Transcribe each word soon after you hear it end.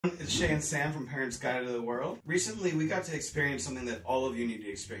It's Shay and Sam from Parents Guide to the World. Recently, we got to experience something that all of you need to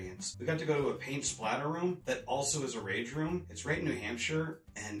experience. We got to go to a paint splatter room that also is a rage room. It's right in New Hampshire,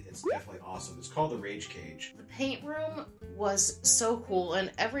 and it's definitely awesome. It's called the Rage Cage. The paint room was so cool,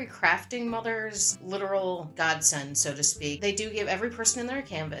 and every crafting mother's literal godsend, so to speak. They do give every person in there a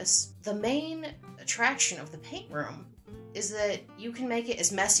canvas. The main attraction of the paint room is that you can make it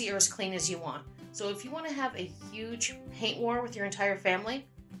as messy or as clean as you want. So if you want to have a huge paint war with your entire family,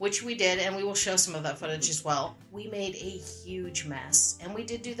 which we did, and we will show some of that footage as well. We made a huge mess, and we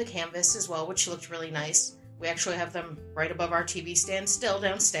did do the canvas as well, which looked really nice. We actually have them right above our TV stand still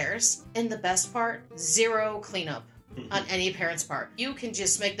downstairs. And the best part, zero cleanup on any parent's part. You can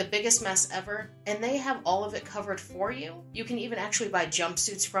just make the biggest mess ever, and they have all of it covered for you. You can even actually buy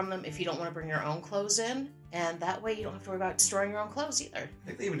jumpsuits from them if you don't want to bring your own clothes in. And that way you don't have to worry about storing your own clothes either. I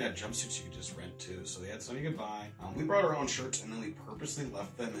think they even had jumpsuits you could just rent too, so they had some you could buy. We brought our own shirts and then we purposely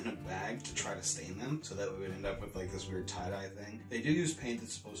left them in a bag to try to stain them so that we would end up with like this weird tie-dye thing. They do use paint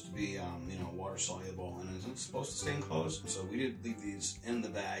that's supposed to be, water soluble and isn't supposed to stain clothes, so we did leave these in the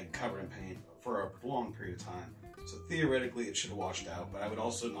bag covered in paint for a prolonged period of time. So theoretically it should have washed out, but I would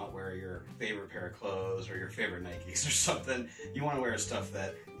also not wear your favorite pair of clothes or your favorite Nikes or something. You want to wear stuff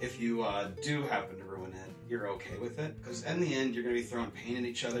that if you do happen to ruin it, you're okay with it. Because in the end, you're going to be throwing paint at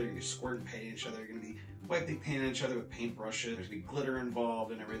each other, you're going to be squirting paint at each other, you're going to be wiping paint at each other with paintbrushes, there's going to be glitter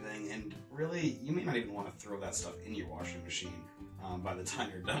involved and everything, and really, you may not even want to throw that stuff in your washing machine by the time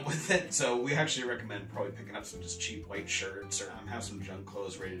you're done with it. So we actually recommend probably picking up some just cheap white shirts or have some junk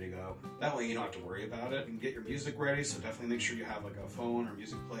clothes ready to go. That way you don't have to worry about it. You can get your music ready, so definitely make sure you have like a phone or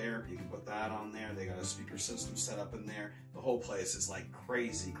music player. You can put that on there. They got a speaker system set up in there. The whole place is like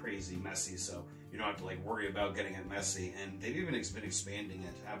crazy messy, so you don't have to like worry about getting it messy. And they've even been expanding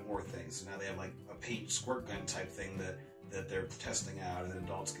it to have more things. So now they have like a paint squirt gun type thing that they're testing out and that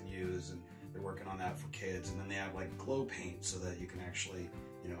adults can use, and they're working on that for kids. And then they have like glow paint so that you can actually,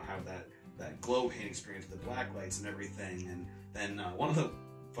 have that glow paint experience with the black lights and everything. And then one of the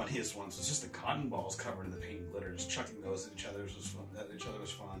funniest ones was just the cotton balls covered in the paint and glitter. Just chucking those at each other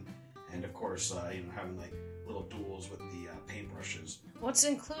was fun. And of course, having like little duels with the paintbrushes. What's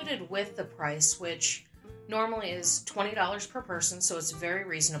included with the price, which normally is $20 per person, so it's very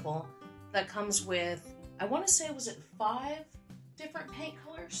reasonable, that comes with, I want to say, was it 5 different paint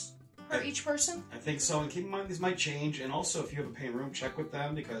colors for each person? I think so, and keep in mind these might change, and also if you have a paint room, check with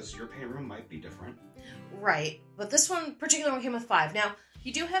them because your paint room might be different. Right, but this particular one came with 5. Now,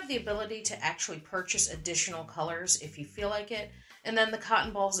 you do have the ability to actually purchase additional colors if you feel like it, and then the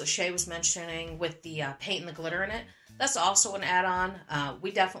cotton balls that Shay was mentioning with the paint and the glitter in it, that's also an add-on.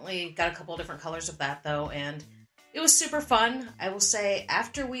 We definitely got a couple different colors of that though, and it was super fun. I will say,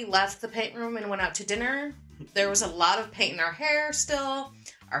 after we left the paint room and went out to dinner, there was a lot of paint in our hair still,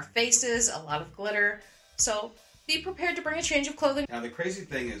 our faces, a lot of glitter. So be prepared to bring a change of clothing. Now the crazy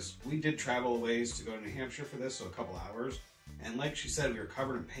thing is, we did travel a ways to go to New Hampshire for this, so a couple hours. And like she said, we were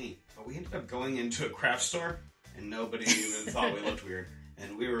covered in paint. But we ended up going into a craft store, and nobody even thought we looked weird.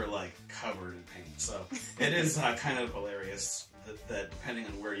 And we were like covered in paint. So it is kind of hilarious that depending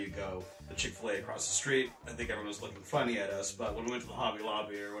on where you go, the Chick-fil-A across the street, I think everyone was looking funny at us. But when we went to the Hobby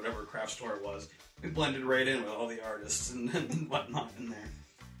Lobby or whatever craft store it was, we blended right in with all the artists and whatnot in there.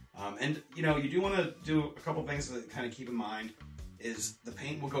 And you do want to do a couple things to kind of keep in mind. Is the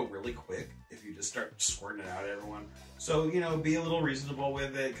paint will go really quick if you just start squirting it out at everyone. So, be a little reasonable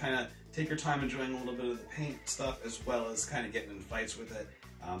with it, kind of take your time enjoying a little bit of the paint stuff as well as kind of getting in fights with it.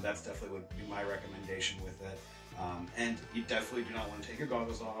 That's definitely would be my recommendation with it. And you definitely do not want to take your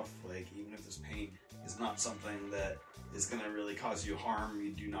goggles off. Like, even if this paint is not something that is going to really cause you harm,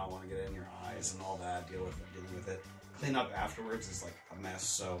 you do not want to get it in your eyes and all that, dealing with it. Clean up afterwards is like a mess,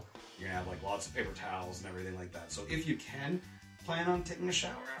 so you're going to have like lots of paper towels and everything like that. So if you can, plan on taking a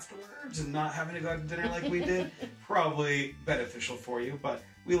shower afterwards and not having to go out to dinner like we did, probably beneficial for you, but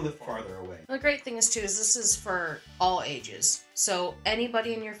we live farther away. The great thing is too is this is for all ages. So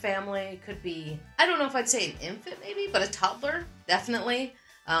anybody in your family could be, I don't know if I'd say an infant maybe, but a toddler, definitely.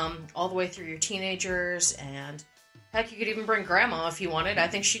 All the way through your teenagers, and heck, you could even bring grandma if you wanted. I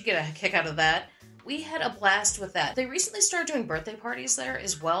think she'd get a kick out of that. We had a blast with that. They recently started doing birthday parties there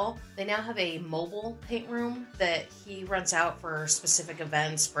as well. They now have a mobile paint room that he rents out for specific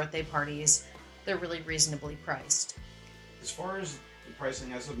events, birthday parties. They're really reasonably priced. As far as the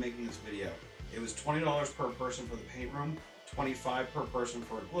pricing as of making this video, it was $20 per person for the paint room, $25 per person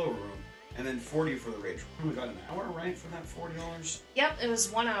for a glow room, and then $40 for the rage room. We got an hour, right, for that $40? Yep, it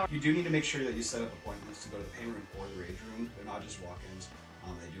was 1 hour. You do need to make sure that you set up appointments to go to the paint room or the rage room. They're not just walk-ins.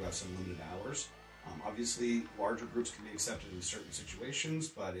 They do have some limited hours. Obviously, larger groups can be accepted in certain situations,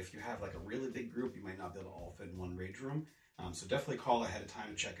 but if you have like a really big group, you might not be able to all fit in one rage room. So definitely call ahead of time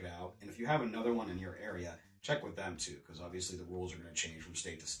to check it out. And if you have another one in your area, check with them too, because obviously the rules are going to change from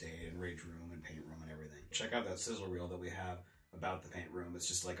state to state, and rage room and paint room and everything. Check out that sizzle reel that we have about the paint room. It's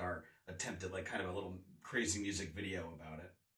just like our attempt at like kind of a little crazy music video about it.